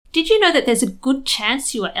Did you know that there's a good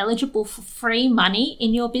chance you are eligible for free money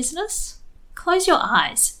in your business? Close your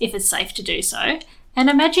eyes, if it's safe to do so, and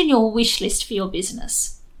imagine your wish list for your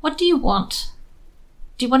business. What do you want?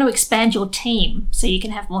 Do you want to expand your team so you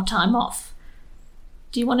can have more time off?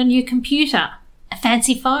 Do you want a new computer? A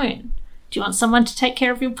fancy phone? Do you want someone to take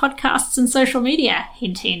care of your podcasts and social media?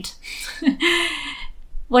 Hint, hint.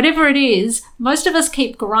 Whatever it is, most of us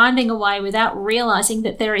keep grinding away without realizing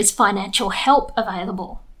that there is financial help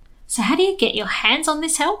available. So how do you get your hands on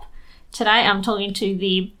this help? Today I'm talking to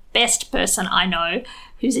the best person I know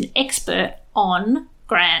who's an expert on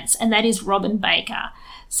grants, and that is Robyn Baker.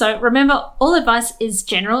 So remember, all advice is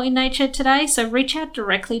general in nature today, so reach out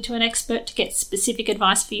directly to an expert to get specific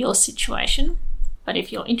advice for your situation. But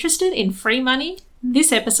if you're interested in free money,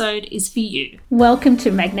 this episode is for you. Welcome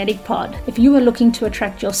to Magnetic Pod. If you are looking to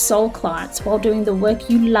attract your soul clients while doing the work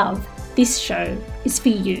you love, this show is for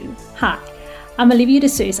you. Hi, I'm Olivia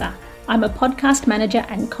D'Souza. I'm a podcast manager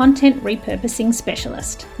and content repurposing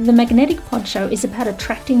specialist. The Magnetic Pod Show is about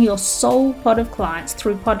attracting your soul pod of clients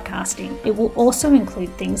through podcasting. It will also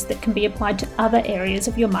include things that can be applied to other areas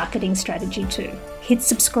of your marketing strategy too. Hit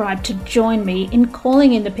subscribe to join me in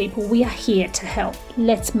calling in the people we are here to help.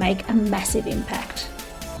 Let's make a massive impact.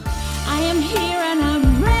 I am here and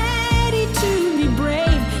I'm ready to be brave.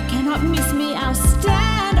 Cannot miss me, I'll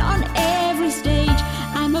stand on every stage.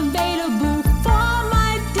 I'm available for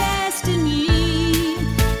my destiny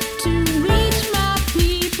to reach my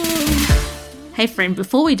people. Hey friend,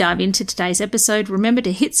 before we dive into today's episode, remember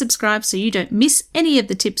to hit subscribe so you don't miss any of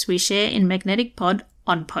the tips we share in Magnetic Pod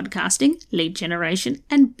on podcasting, lead generation,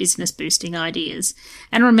 and business boosting ideas.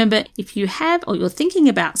 And remember, if you have or you're thinking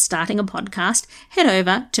about starting a podcast, head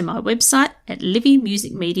over to my website at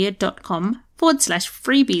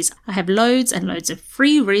livymusicmedia.com/freebies. I have loads and loads of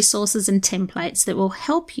free resources and templates that will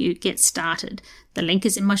help you get started. The link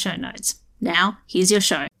is in my show notes. Now, here's your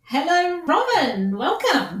show. Hello, Robyn.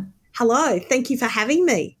 Welcome. Hello. Thank you for having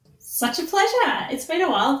me. Such a pleasure. It's been a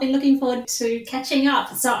while. I've been looking forward to catching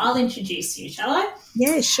up. So I'll introduce you, shall I?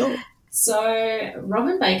 Yeah, sure. So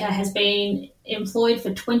Robyn Baker has been employed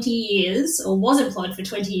for 20 years, or was employed for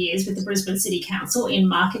 20 years with the Brisbane City Council in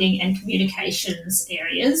marketing and communications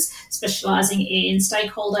areas, specialising in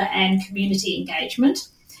stakeholder and community engagement.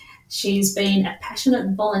 She's been a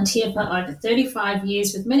passionate volunteer for over 35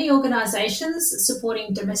 years with many organisations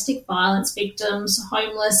supporting domestic violence victims,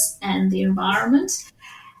 homeless and the environment.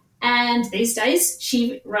 And these days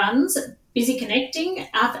she runs Busy Connecting,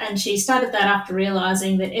 and she started that after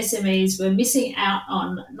realising that SMEs were missing out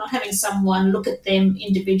on not having someone look at them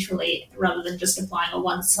individually rather than just applying a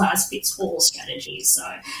one-size-fits-all strategy. So,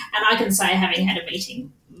 and I can say, having had a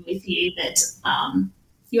meeting with you, that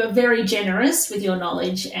you are very generous with your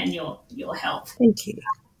knowledge and your help. Thank you.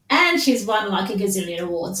 And she's won like a gazillion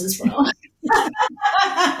awards as well.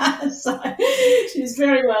 So she's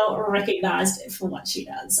very well recognised for what she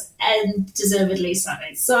does, and deservedly so.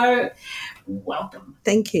 So welcome.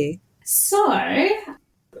 Thank you. So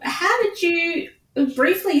how did you,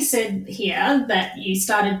 briefly said here that you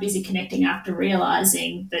started Busy Connecting after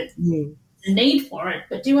realising that the need for it,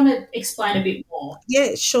 but do you want to explain a bit more?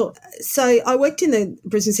 Yeah, sure. So I worked in the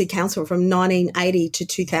Brisbane City Council from 1980 to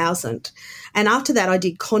 2000. And after that I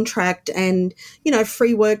did contract and,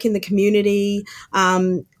 free work in the community,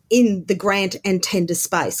 in the grant and tender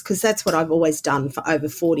space, because that's what I've always done for over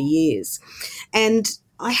 40 years. And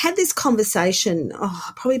I had this conversation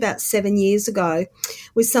probably about 7 years ago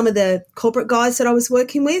with some of the corporate guys that I was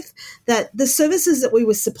working with, that the services that we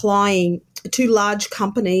were supplying to large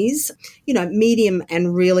companies, medium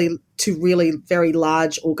and really very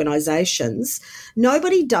large organisations,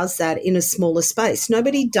 nobody does that in a smaller space.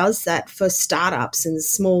 Nobody does that for startups and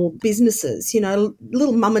small businesses,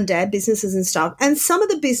 little mum and dad businesses and stuff. And some of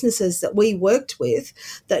the businesses that we worked with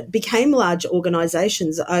that became large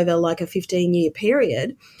organisations over like a 15-year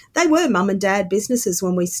period, they were mum and dad businesses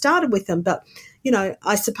when we started with them. But,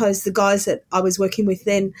 I suppose the guys that I was working with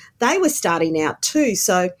then, they were starting out too.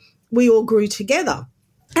 So we all grew together.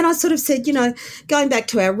 And I sort of said, going back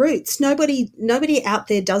to our roots, nobody out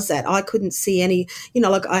there does that. I couldn't see any,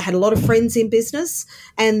 like I had a lot of friends in business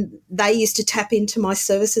and they used to tap into my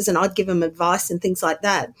services and I'd give them advice and things like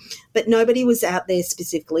that. But nobody was out there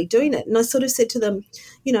specifically doing it. And I sort of said to them,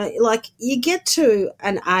 you get to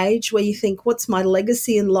an age where you think, what's my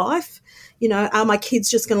legacy in life? Are my kids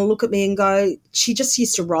just going to look at me and go, she just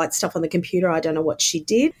used to write stuff on the computer. I don't know what she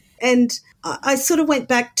did. And I sort of went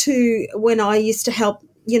back to when I used to help,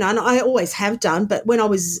 and I always have done, but when I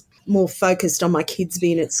was more focused on my kids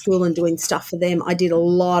being at school and doing stuff for them, I did a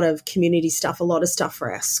lot of community stuff, a lot of stuff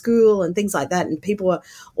for our school and things like that. And people were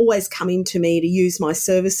always coming to me to use my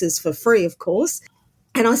services for free, of course.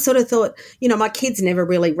 And I sort of thought, my kids never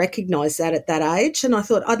really recognised that at that age. And I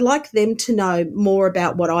thought I'd like them to know more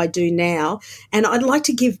about what I do now. And I'd like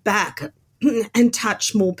to give back and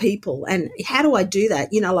touch more people. And how do I do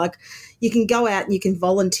that? You can go out and you can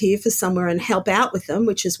volunteer for somewhere and help out with them,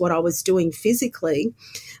 which is what I was doing physically.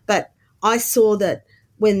 But I saw that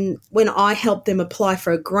when I helped them apply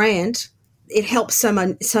for a grant, it helps so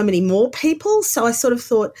many more people. So I sort of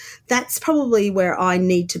thought that's probably where I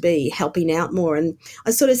need to be, helping out more. And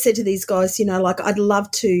I sort of said to these guys, I'd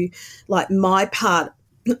love to, my part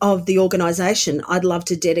of the organisation, I'd love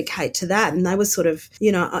to dedicate to that. And they were sort of,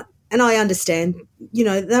 and I understand,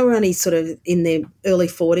 they were only sort of in their early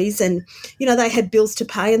 40s and, they had bills to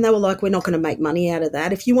pay and they were like, we're not going to make money out of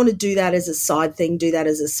that. If you want to do that as a side thing, do that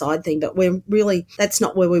as a side thing. But that's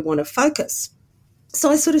not where we want to focus. So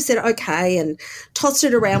I sort of said, okay, and tossed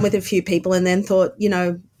it around with a few people and then thought,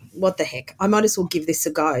 what the heck, I might as well give this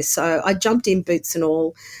a go. So I jumped in, boots and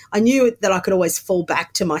all. I knew that I could always fall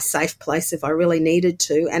back to my safe place if I really needed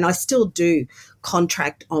to, and I still do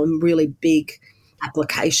contract on really big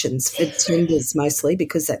applications for tenders mostly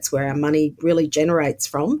because that's where our money really generates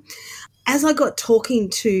from. As I got talking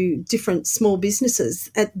to different small businesses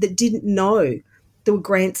that didn't know there were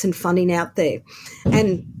grants and funding out there,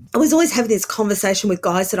 and I was always having this conversation with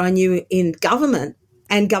guys that I knew in government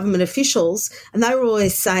and government officials, and they were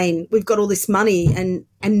always saying, we've got all this money and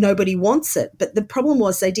nobody wants it. But the problem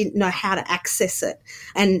was they didn't know how to access it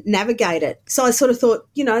and navigate it. So I sort of thought,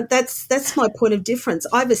 that's my point of difference.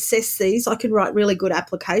 I've assessed these. I can write really good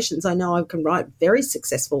applications. I know I can write very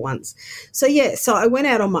successful ones. So I went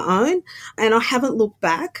out on my own and I haven't looked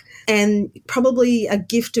back. And probably a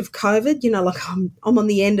gift of COVID, I'm on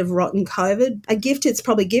the end of rotten COVID. A gift it's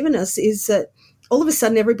probably given us is that all of a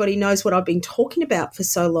sudden everybody knows what I've been talking about for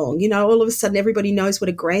so long. All of a sudden everybody knows what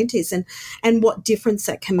a grant is and what difference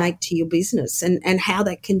that can make to your business and how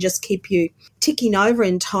that can just keep you ticking over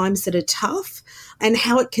in times that are tough and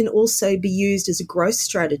how it can also be used as a growth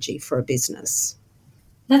strategy for a business.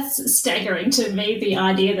 That's staggering to me, the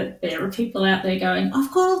idea that there are people out there going,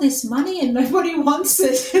 I've got all this money and nobody wants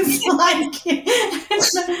it. It's like...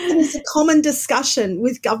 It's a common discussion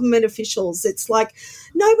with government officials. It's like,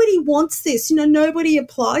 nobody wants this. Nobody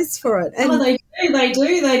applies for it. And they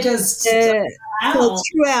do. They just... Well,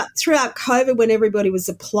 throughout COVID, when everybody was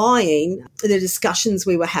applying, the discussions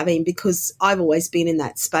we were having, because I've always been in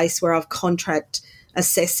that space where I've contract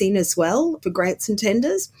assessing as well for grants and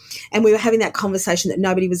tenders, and we were having that conversation that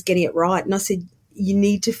nobody was getting it right, and I said you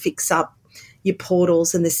need to fix up your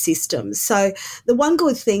portals and the systems. So the one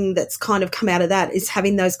good thing that's kind of come out of that is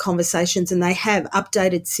having those conversations, and they have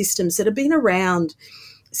updated systems that have been around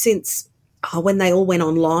since when they all went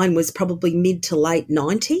online was probably mid to late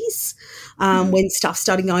 90s when stuff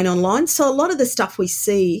started going online. So a lot of the stuff we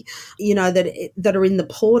see, that are in the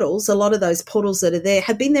portals, a lot of those portals that are there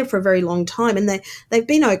have been there for a very long time, and they've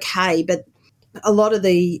been okay, but a lot of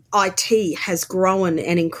the IT has grown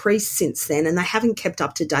and increased since then, and they haven't kept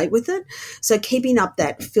up to date with it. So keeping up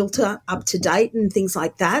that filter up to date and things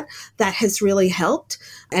like that has really helped,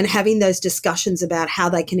 and having those discussions about how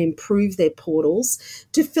they can improve their portals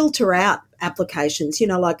to filter out applications.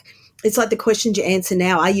 It's like the questions you answer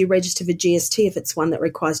now, are you registered for GST if it's one that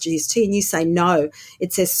requires GST? And you say no,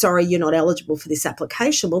 it says, sorry, you're not eligible for this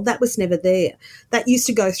application. Well, that was never there. That used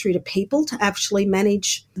to go through to people to actually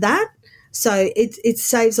manage that. So it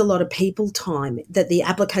saves a lot of people time, that the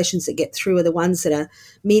applications that get through are the ones that are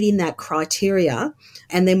meeting that criteria.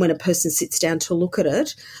 And then when a person sits down to look at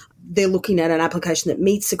it, they're looking at an application that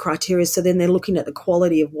meets the criteria. So then they're looking at the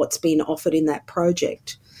quality of what's being offered in that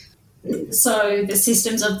project. So the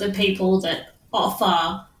systems of the people that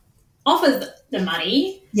offer the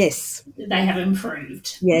money, yes, they have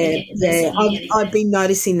improved. Yeah. I've been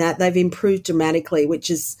noticing that they've improved dramatically, which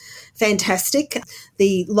is fantastic.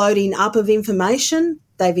 The loading up of information,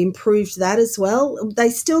 they've improved that as well. They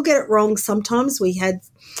still get it wrong sometimes. We had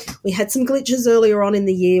some glitches earlier on in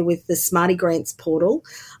the year with the Smarty Grants portal,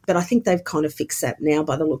 but I think they've kind of fixed that now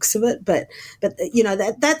by the looks of it. But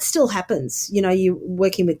that still happens. You're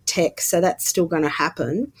working with tech, so that's still going to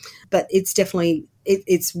happen. But it's definitely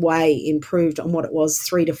it's way improved on what it was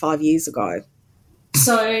 3 to 5 years ago.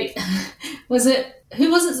 So who was it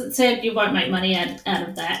that said you won't make money out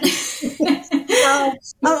of that?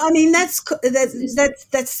 I mean, that's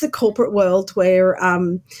the corporate world where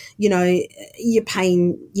you're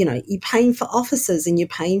paying for offices and you're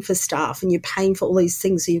paying for staff and you're paying for all these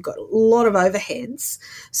things. So you've got a lot of overheads.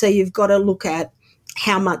 So you've got to look at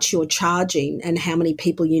how much you're charging and how many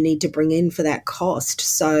people you need to bring in for that cost.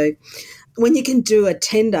 So when you can do a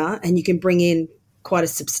tender and you can bring in quite a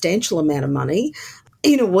substantial amount of money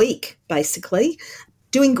in a week, basically,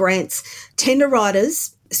 doing grants, tender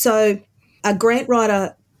writers. So a grant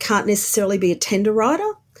writer can't necessarily be a tender writer,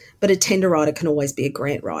 but a tender writer can always be a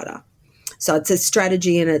grant writer. So it's a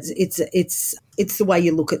strategy, and it's the way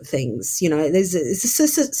you look at things. You know, there's a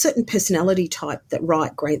certain personality type that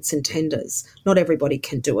write grants and tenders. Not everybody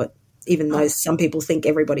can do it, even though some people think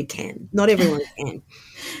everybody can. Not everyone can.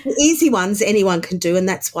 The easy ones anyone can do, and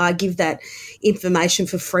that's why I give that information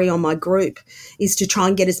for free on my group, is to try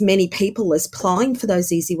and get as many people as applying for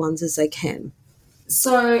those easy ones as they can.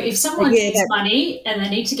 So if someone needs money and they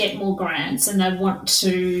need to get more grants and they want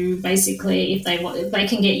to basically, if they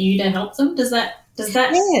can get you to help them, does that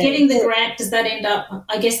getting the grant, does that end up,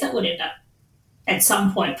 I guess that would end up at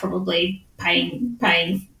some point probably paying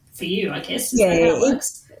for you, I guess. Is that how it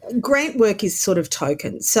works? Grant work is sort of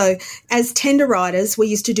token. So as tender writers, we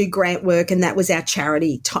used to do grant work, and that was our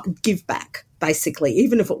charity give back, basically.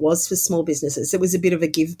 Even if it was for small businesses, it was a bit of a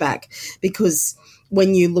give back, because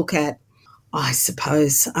when you look at, I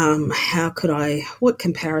suppose, what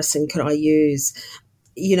comparison could I use?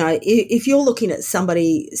 You know, if you're looking at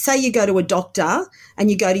somebody, say you go to a doctor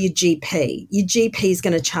and you go to your GP is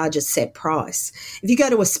going to charge a set price. If you go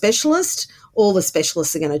to a specialist, all the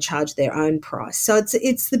specialists are going to charge their own price. So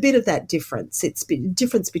it's the bit of that difference. It's the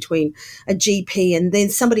difference between a GP and then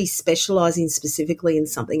somebody specialising specifically in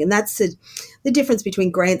something. And that's the difference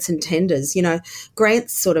between grants and tenders. You know,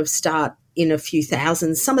 grants sort of start in a few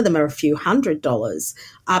thousand. Some of them are a few $100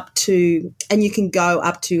 up to, and you can go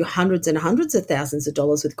up to hundreds and hundreds of thousands of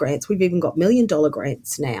dollars with grants. We've even got $1 million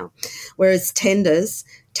grants now, whereas tenders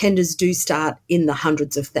do start in the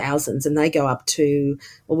hundreds of thousands, and they go up to,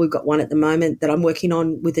 well, we've got one at the moment that I'm working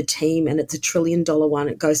on with a team, and it's $1 trillion one.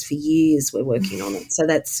 It goes for years. We're working on it. So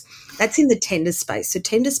that's in the tender space. So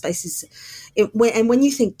tender space is, and when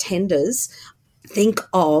you think tenders, think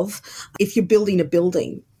of if you're building a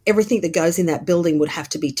building, everything that goes in that building would have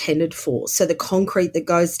to be tendered for. So the concrete that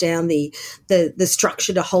goes down, the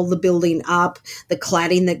structure to hold the building up, the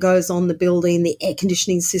cladding that goes on the building, the air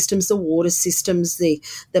conditioning systems, the water systems, the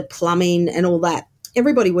plumbing and all that.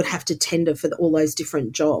 Everybody would have to tender for all those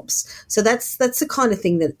different jobs. So that's the kind of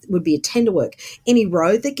thing that would be a tender work. Any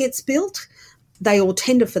road that gets built, they all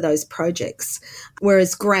tender for those projects.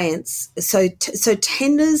 Whereas grants, so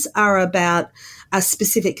tenders are about a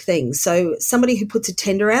specific thing. So somebody who puts a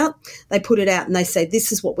tender out, they put it out and they say,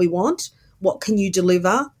 this is what we want. What can you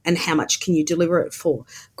deliver and how much can you deliver it for?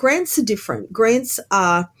 Grants are different. Grants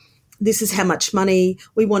are, this is how much money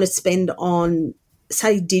we want to spend on,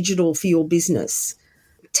 say, digital for your business.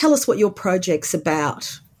 Tell us what your project's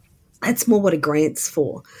about. That's more what a grant's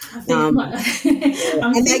for. I'm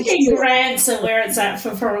thinking grants are where it's at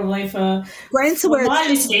for probably for grants are where my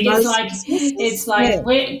listening. It's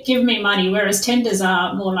like give me money, whereas tenders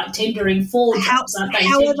are more like tendering for jobs, aren't they?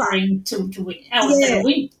 Tendering to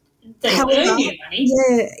win. They'll earn you money.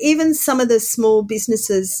 Yeah, even some of the small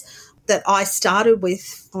businesses that I started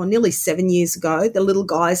with nearly 7 years ago, the little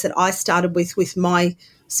guys that I started with my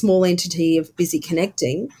small entity of Busy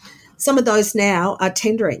Connecting, some of those now are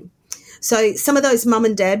tendering. So some of those mum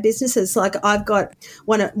and dad businesses, like I've got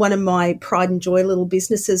one of my pride and joy little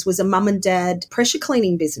businesses was a mum and dad pressure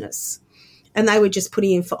cleaning business, and they were just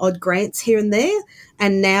putting in for odd grants here and there,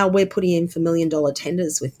 and now we're putting in for $1 million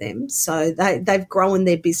tenders with them. So they've grown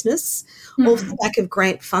their business off the back of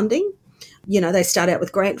grant funding. You know, they start out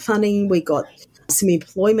with grant funding. We got some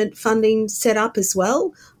employment funding set up as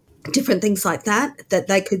well. Different things like that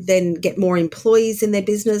they could then get more employees in their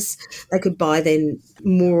business. They could buy then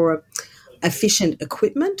more efficient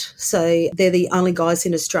equipment. So they're the only guys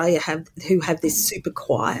in Australia who have this super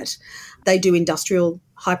quiet. They do industrial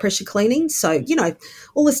high pressure cleaning. So, you know,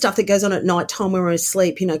 all the stuff that goes on at night time when we're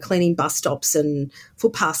asleep, you know, cleaning bus stops and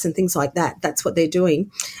footpaths and things like that. That's what they're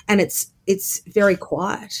doing. And it's very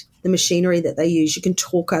quiet. The machinery that they use, you can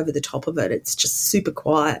talk over the top of it. It's just super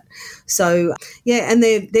quiet. So, yeah, and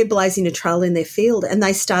they're blazing a trail in their field, and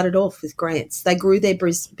they started off with grants. They grew their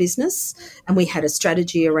business, and we had a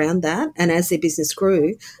strategy around that. And as their business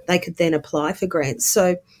grew, they could then apply for grants.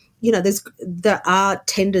 So, you know, there are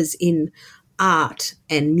tenders in art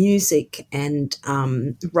and music and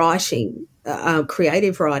writing,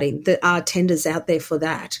 creative writing. There are tenders out there for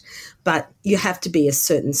that. But you have to be a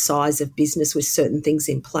certain size of business with certain things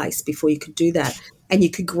in place before you could do that. And you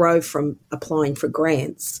could grow from applying for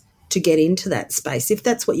grants to get into that space if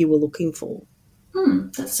that's what you were looking for.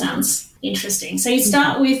 That sounds interesting. So you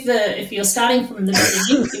start with if you're starting from the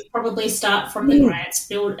beginning, you probably start from the grants,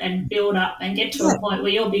 build up and get to a point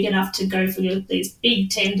where you're big enough to go for these big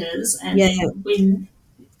tenders and then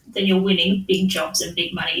you're winning big jobs and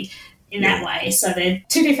big money in that way. So they're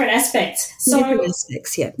two different aspects. So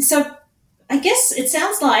I guess it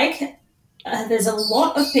sounds like there's a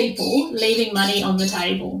lot of people leaving money on the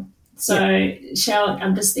table. So,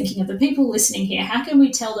 I'm just thinking of the people listening here. How can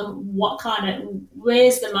we tell them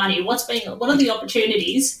where's the money? What are the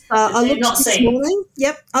opportunities that they're not seeing?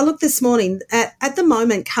 I looked this morning. At the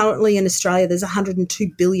moment, currently in Australia, there's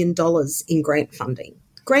 $102 billion in grant funding.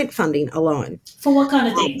 Grant funding alone. For what kind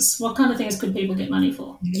of things? What kind of things could people get money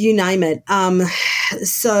for? You name it.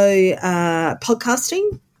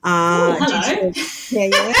 Podcasting. Hello.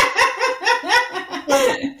 So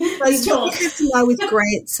what you have to know with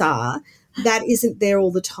grants that isn't there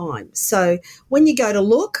all the time. So when you go to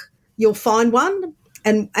look, you'll find one,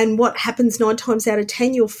 and what happens 9 times out of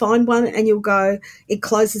 10, you'll find one and you'll go, it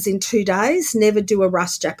closes in 2 days. Never do a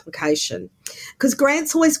rushed application, because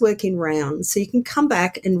grants always work in rounds. So you can come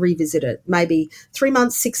back and revisit it, maybe 3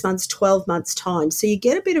 months, 6 months, 12 months time. So you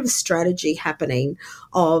get a bit of a strategy happening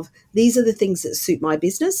of these are the things that suit my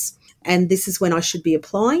business, and this is when I should be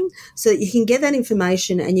applying, so that you can get that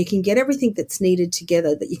information and you can get everything that's needed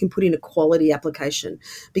together that you can put in a quality application,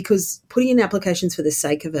 because putting in applications for the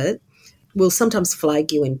sake of it will sometimes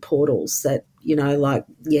flag you in portals that,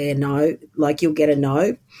 you'll get a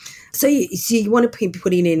no. So you want to be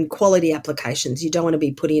putting in quality applications. You don't want to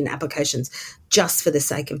be putting in applications just for the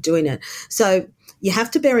sake of doing it. So you have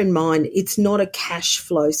to bear in mind it's not a cash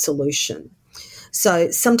flow solution.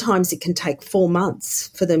 So sometimes it can take 4 months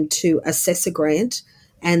for them to assess a grant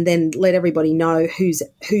and then let everybody know who's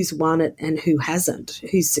won it and who hasn't,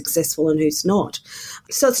 who's successful and who's not.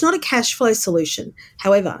 So it's not a cash flow solution.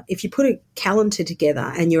 However, if you put a calendar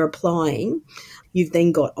together and you're applying, you've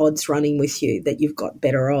then got odds running with you that you've got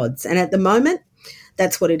better odds. And at the moment,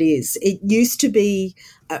 that's what it is. It used to be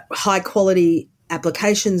high quality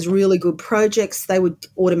applications, really good projects, they would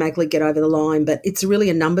automatically get over the line. But it's really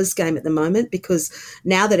a numbers game at the moment, because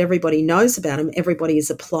now that everybody knows about them, everybody is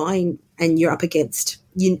applying, and you're up against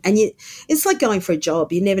you. And it's like going for a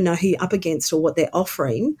job. You never know who you're up against or what they're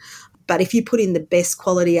offering. But if you put in the best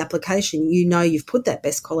quality application, you've put that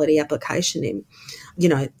best quality application in,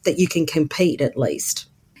 that you can compete at least.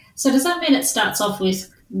 So does that mean it starts off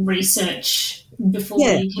with research before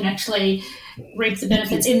you can actually reap the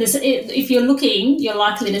benefits? If you're looking, you're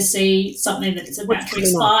likely to see something that is about to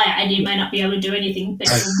expire and you may not be able to do anything, but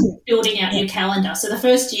you're building out your calendar. So the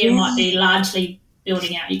first year might be largely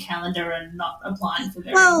building out your calendar and not applying for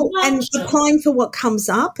very much. Applying for what comes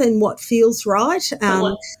up and what feels right.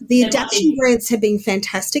 The adaptation grants have been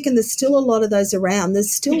fantastic, and there's still a lot of those around.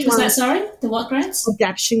 There's still Which was that, sorry? The what grants?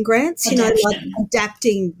 Adaptation grants, like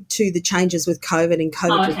adapting to the changes with COVID and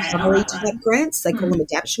COVID recovery type grants. They call them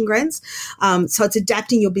adaptation grants. So it's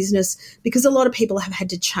adapting your business, because a lot of people have had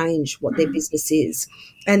to change what their business is.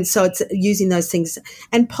 And so it's using those things.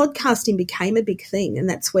 And podcasting became a big thing, and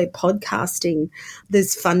that's where podcasting,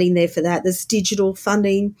 there's funding there for that. There's digital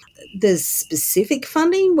funding. There's specific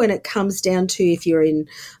funding when it comes down to if you're in,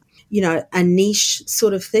 a niche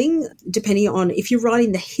sort of thing, depending on if you're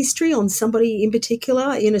writing the history on somebody in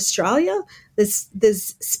particular in Australia,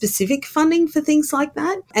 there's specific funding for things like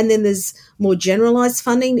that. And then there's more generalised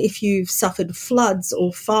funding. If you've suffered floods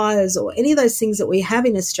or fires or any of those things that we have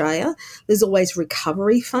in Australia, there's always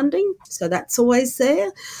recovery funding. So that's always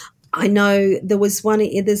there. I know there's one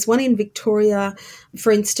in Victoria,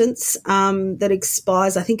 for instance, that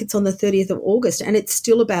expires, I think it's on the 30th of August, and it's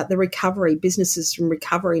still about the recovery, businesses from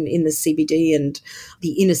recovering in the CBD and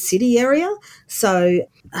the inner city area. So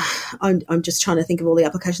I'm just trying to think of all the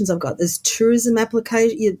applications I've got. There's tourism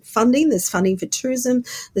application funding, there's funding for tourism,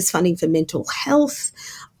 there's funding for mental health.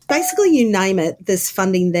 Basically, you name it, there's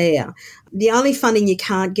funding there. The only funding you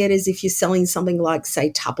can't get is if you're selling something like,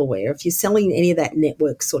 say, Tupperware. If you're selling any of that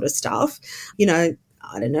network sort of stuff,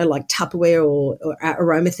 I don't know, like Tupperware or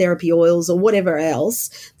aromatherapy oils or whatever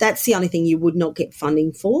else, that's the only thing you would not get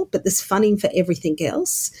funding for. But there's funding for everything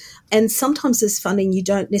else. And sometimes there's funding you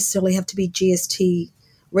don't necessarily have to be GST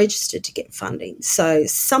registered to get funding. So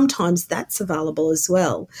sometimes that's available as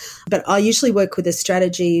well. But I usually work with a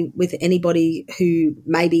strategy with anybody who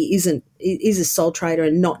maybe is a sole trader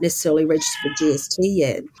and not necessarily registered for GST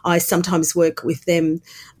yet. I sometimes work with them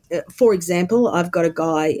for example, I've got a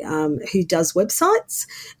guy who does websites,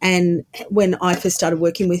 and when I first started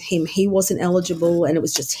working with him, he wasn't eligible, and it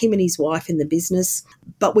was just him and his wife in the business.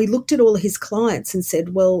 But we looked at all his clients and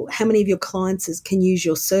said, well, how many of your clients can use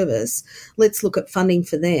your service? Let's look at funding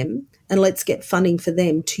for them, and let's get funding for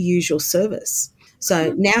them to use your service.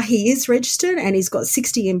 So now he is registered and he's got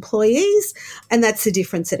 60 employees, and that's the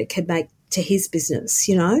difference that it can make to his business,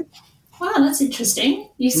 you know. Wow, that's interesting.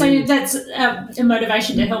 So that's a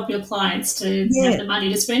motivation to help your clients to have the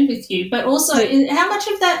money to spend with you. But also, how much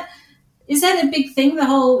of that, is that a big thing, the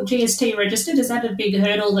whole GST registered? Is that a big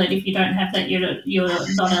hurdle that if you don't have that, you're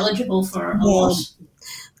not eligible for a lot?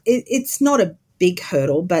 It's not a big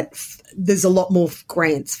hurdle, but there's a lot more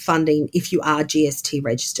grants funding if you are GST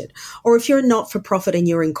registered. Or if you're a not-for-profit and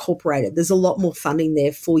you're incorporated, there's a lot more funding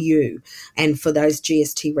there for you and for those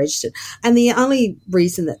GST registered. And the only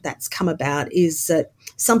reason that that's come about is that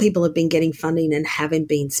some people have been getting funding and haven't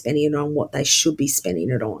been spending it on what they should be spending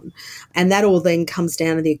it on. And that all then comes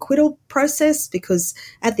down to the acquittal process, because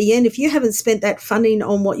at the end, if you haven't spent that funding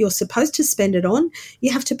on what you're supposed to spend it on,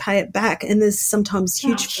 you have to pay it back. And there's sometimes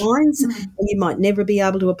huge fines, and you might never be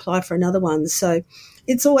able to apply for another one. So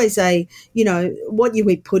it's always what you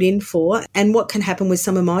would put in for. And what can happen with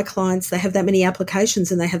some of my clients, they have that many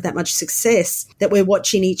applications and they have that much success that we're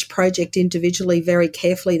watching each project individually very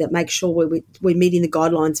carefully, that make sure we're meeting the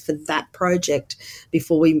guidelines for that project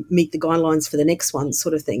before we meet the guidelines for the next one,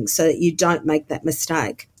 sort of thing, so that you don't make that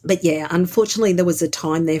mistake. But yeah, unfortunately, there was a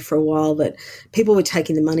time there for a while that people were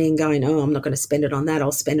taking the money and going, oh, I'm not going to spend it on that,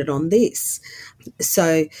 I'll spend it on this.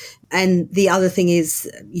 So, and the other thing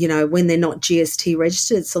is, when they're not GST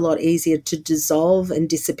registered, it's a lot easier to dissolve and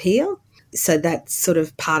disappear. So that's sort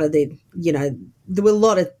of part of there were a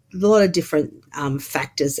lot of different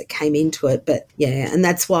factors that came into it. But yeah, and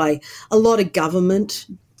that's why a lot of government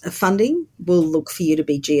funding will look for you to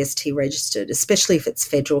be GST registered, especially if it's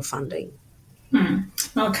federal funding.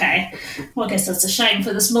 Okay. Well, I guess that's a shame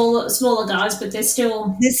for the smaller guys, but there's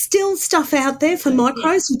still stuff out there for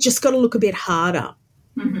micros. You've just got to look a bit harder.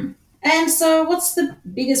 Mm-hmm. And so, what's the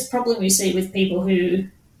biggest problem you see with people who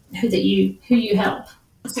you help?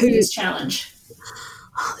 What's the biggest challenge?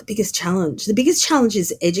 Oh, the biggest challenge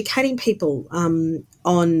is educating people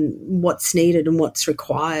on what's needed and what's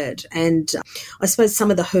required. And I suppose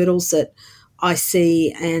some of the hurdles that I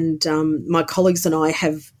see, and my colleagues and I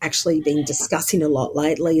have actually been discussing a lot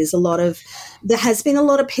lately, is there has been a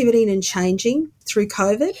lot of pivoting and changing through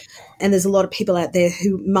COVID, and there's a lot of people out there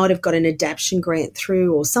who might have got an adaptation grant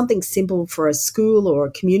through, or something simple for a school or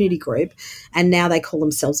a community group, and now they call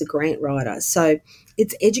themselves a grant writer. So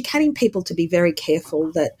it's educating people to be very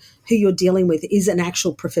careful that who you're dealing with is an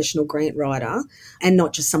actual professional grant writer, and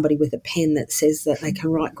not just somebody with a pen that says that they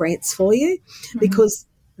can write grants for you, because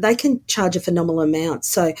they can charge a phenomenal amount.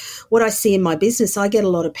 So what I see in my business, I get a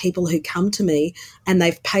lot of people who come to me and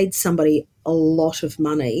they've paid somebody a lot of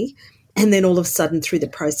money, and then all of a sudden through the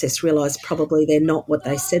process realise probably they're not what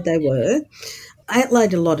they said they were. I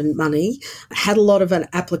outlaid a lot of money, had a lot of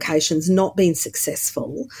applications, not been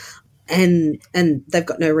successful, and they've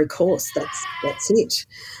got no recourse. That's it.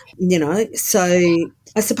 So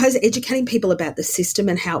I suppose educating people about the system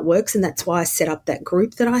and how it works, and that's why I set up that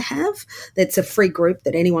group that I have. That's a free group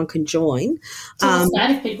that anyone can join. So what's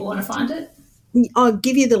that if people want to find it? I'll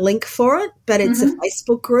give you the link for it, but it's a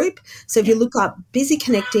Facebook group. So if you look up Busy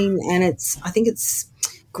Connecting, and I think it's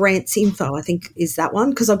Grants Info, I think is that one,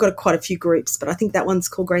 because I've got quite a few groups, but I think that one's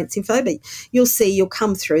called Grants Info. But you'll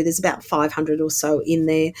come through. There's about 500 or so in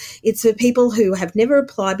there. It's for people who have never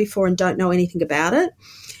applied before and don't know anything about it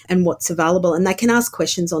and what's available, and they can ask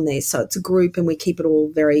questions on there. So it's a group, and we keep it all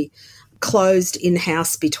very closed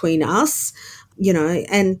in-house between us,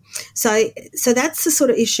 and so that's the sort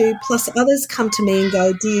of issue. Plus others come to me and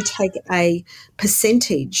go, do you take a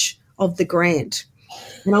percentage of the grant?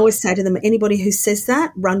 And I always say to them, anybody who says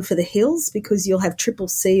that, run for the hills, because you'll have Triple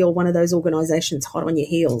C or one of those organisations hot on your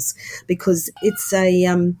heels, because it's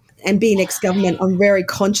and being ex-government, I'm very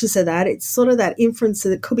conscious of that. It's sort of that inference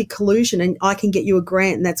that it could be collusion and I can get you a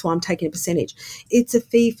grant and that's why I'm taking a percentage. It's a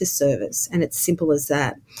fee for service, and it's simple as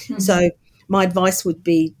that. Mm-hmm. So my advice would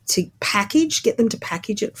be to get them to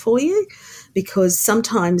package it for you, because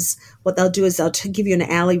sometimes what they'll do is they'll give you an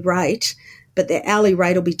hourly rate, but their hourly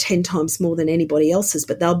rate will be 10 times more than anybody else's,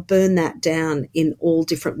 but they'll burn that down in all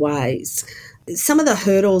different ways. Some of the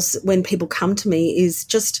hurdles when people come to me is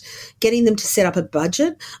just getting them to set up a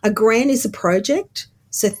budget. A grant is a project,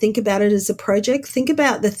 so think about it as a project. Think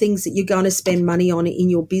about the things that you're going to spend money on in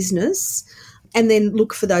your business and then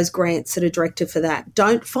look for those grants that are directed for that.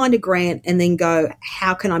 Don't find a grant and then go,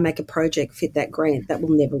 how can I make a project fit that grant? That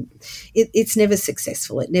will never, it's never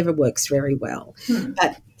successful. It never works very well.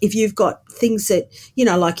 But if you've got things that,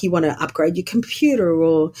 like you want to upgrade your computer,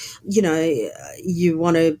 or, you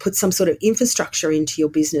want to put some sort of infrastructure into your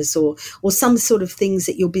business, or some sort of things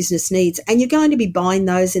that your business needs, and you're going to be buying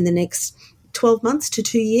those in the next 12 months to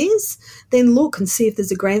 2 years, then look and see if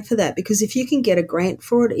there's a grant for that. Because if you can get a grant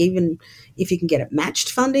for it, even if you can get it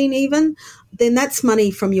matched funding even, then that's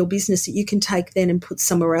money from your business that you can take then and put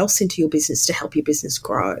somewhere else into your business to help your business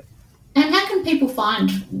grow. And how can people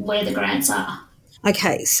find where the grants are?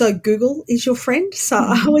 Okay, so Google is your friend. So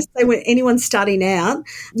I always say when anyone's starting out,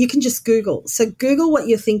 you can just Google. So Google what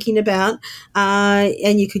you're thinking about,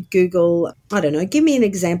 and you could Google, I don't know, give me an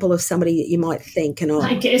example of somebody that you might think. And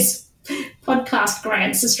I guess Podcast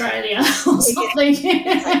Grants Australia or something.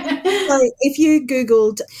 So if you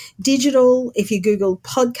Googled digital, if you Googled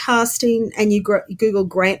podcasting, and you Google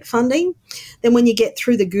grant funding, then when you get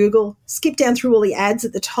through the Google, skip down through all the ads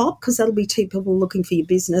at the top, because that'll be two people looking for your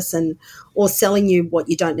business or selling you what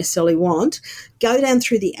you don't necessarily want. Go down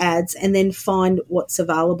through the ads and then find what's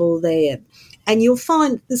available there. And you'll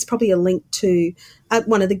find there's probably a link to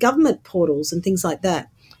one of the government portals and things like that.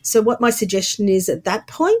 So what my suggestion is at that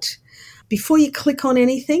point, before you click on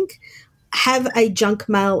anything, have a junk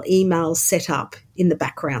mail email set up in the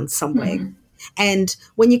background somewhere. And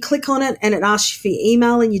when you click on it and it asks you for your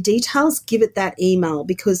email and your details, give it that email,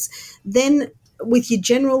 because then with your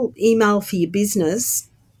general email for your business,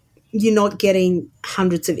 you're not getting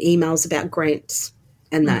hundreds of emails about grants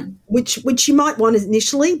and that, which you might want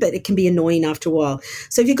initially, but it can be annoying after a while.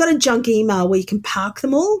 So if you've got a junk email where you can park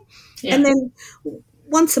them all, and then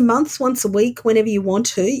once a month, once a week, whenever you want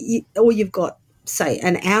to, or you've got, say,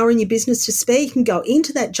 an hour in your business to spare, you can go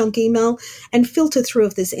into that junk email and filter through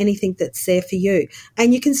if there's anything that's there for you.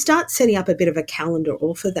 And you can start setting up a bit of a calendar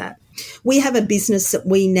all for that. We have a business that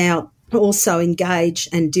we now also engage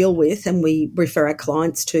and deal with, and we refer our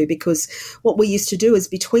clients to, because what we used to do is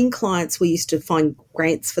between clients, we used to find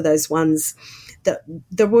grants for those ones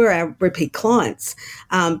that were our repeat clients,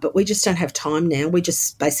 but we just don't have time now. We're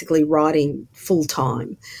just basically writing full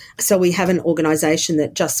time. So we have an organisation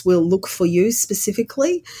that just will look for you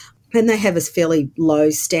specifically, and they have a fairly low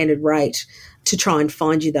standard rate to try and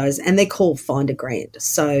find you those, and they're called Find a Grant.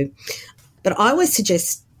 So, but I always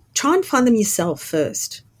suggest try and find them yourself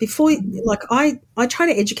first. Before, I try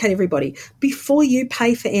to educate everybody. Before you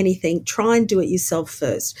pay for anything, try and do it yourself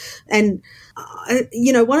first. And,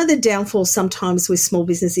 one of the downfalls sometimes with small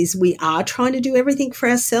business is we are trying to do everything for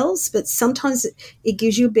ourselves, but sometimes it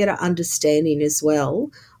gives you a better understanding as well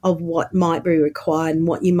of what might be required and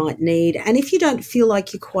what you might need. And if you don't feel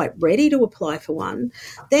like you're quite ready to apply for one,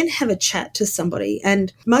 then have a chat to somebody.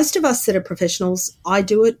 And most of us that are professionals, I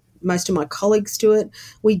do it. Most of my colleagues do it.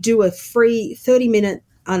 We do a free 30-minute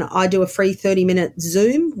and I do a free 30-minute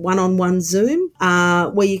Zoom, one-on-one Zoom,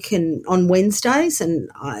 where you can, on Wednesdays,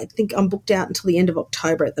 and I think I'm booked out until the end of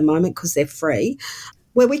October at the moment because they're free,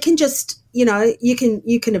 where we can just, you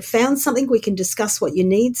can have found something, we can discuss what your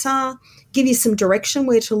needs are, give you some direction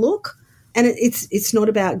where to look. And it's not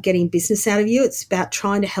about getting business out of you. It's about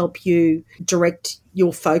trying to help you direct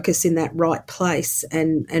your focus in that right place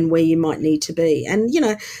and where you might need to be. And,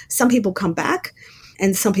 some people come back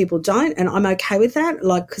and some people don't, and I'm okay with that.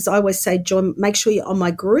 Because I always say, join, make sure you're on my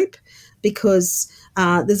group, because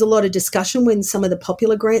there's a lot of discussion when some of the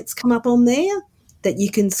popular grants come up on there that you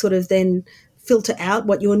can sort of then filter out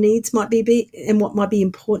what your needs might be and what might be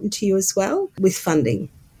important to you as well with funding.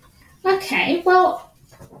 Okay, well,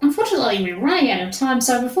 unfortunately we're running out of time.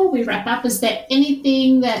 So before we wrap up, is there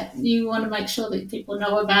anything that you want to make sure that people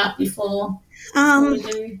know about before we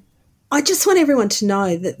do? I just want everyone to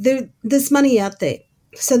know that there's money out there.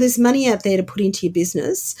 So there's money out there to put into your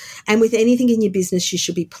business, and with anything in your business you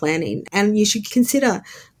should be planning, and you should consider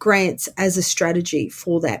grants as a strategy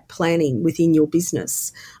for that planning within your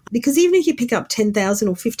business, because even if you pick up 10,000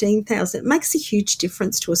 or 15,000, it makes a huge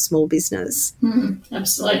difference to a small business.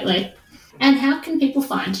 Absolutely. And how can people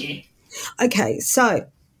find you? Okay, so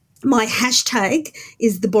my hashtag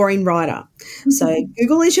is The Boring Writer. So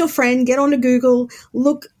Google is your friend. Get onto Google.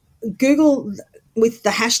 Google with the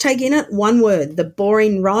hashtag in it, one word, The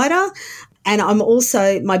Boring Writer. And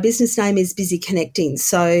my business name is Busy Connecting.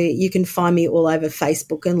 So you can find me all over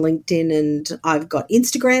Facebook and LinkedIn, and I've got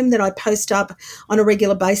Instagram that I post up on a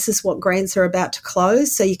regular basis what grants are about to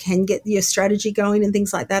close, so you can get your strategy going and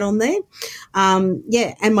things like that on there.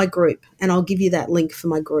 And my group, and I'll give you that link for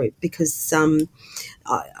my group, because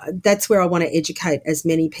that's where I want to educate as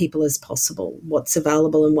many people as possible, what's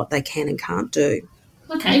available and what they can and can't do.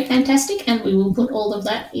 Okay, fantastic. And we will put all of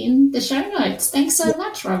that in the show notes. Thanks so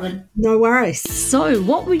much, Robyn. No worries. So,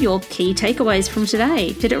 what were your key takeaways from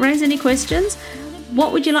today? Did it raise any questions?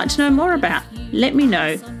 What would you like to know more about? Let me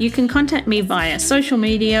know. You can contact me via social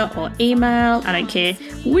media or email. I don't care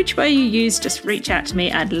which way you use, just reach out to me.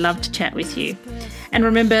 I'd love to chat with you. And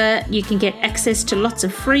remember, you can get access to lots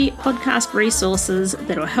of free podcast resources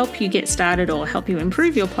that will help you get started or help you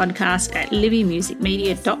improve your podcast at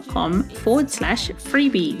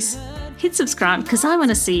livymusicmedia.com/freebies. Hit subscribe because I want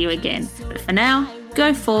to see you again. But for now,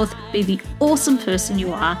 go forth, be the awesome person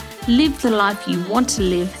you are, live the life you want to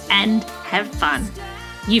live, and have fun.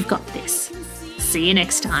 You've got this. See you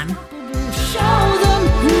next time. Show them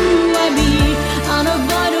who I be,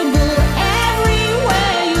 unavoidable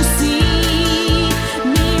everywhere you see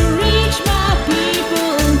me. Reach my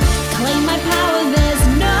people, claim my power. There's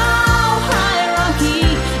no hierarchy.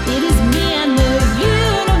 It is me and the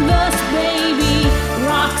universe, baby.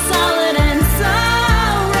 Rock solid and so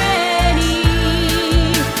ready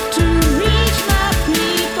to reach my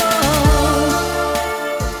people.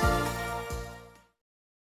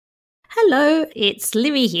 Hello, it's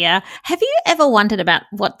Livy here. Have you ever wondered about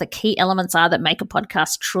what the key elements are that make a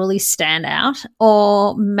podcast truly stand out?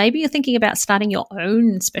 Or maybe you're thinking about starting your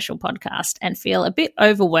own special podcast and feel a bit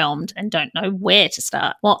overwhelmed and don't know where to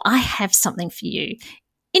start? Well, I have something for you.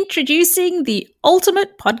 Introducing the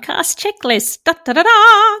Ultimate Podcast Checklist. Da, da, da,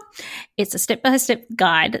 da. It's a step-by-step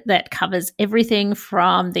guide that covers everything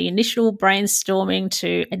from the initial brainstorming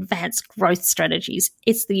to advanced growth strategies.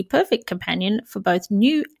 It's the perfect companion for both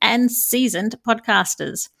new and seasoned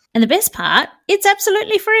podcasters. And the best part, it's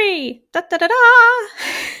absolutely free. Da, da, da, da.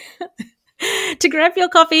 To grab your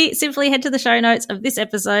copy, simply head to the show notes of this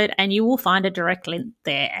episode and you will find a direct link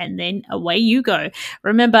there, and then away you go.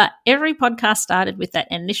 Remember, every podcast started with that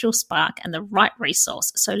initial spark and the right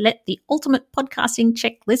resource, so let the Ultimate Podcasting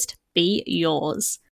Checklist be yours.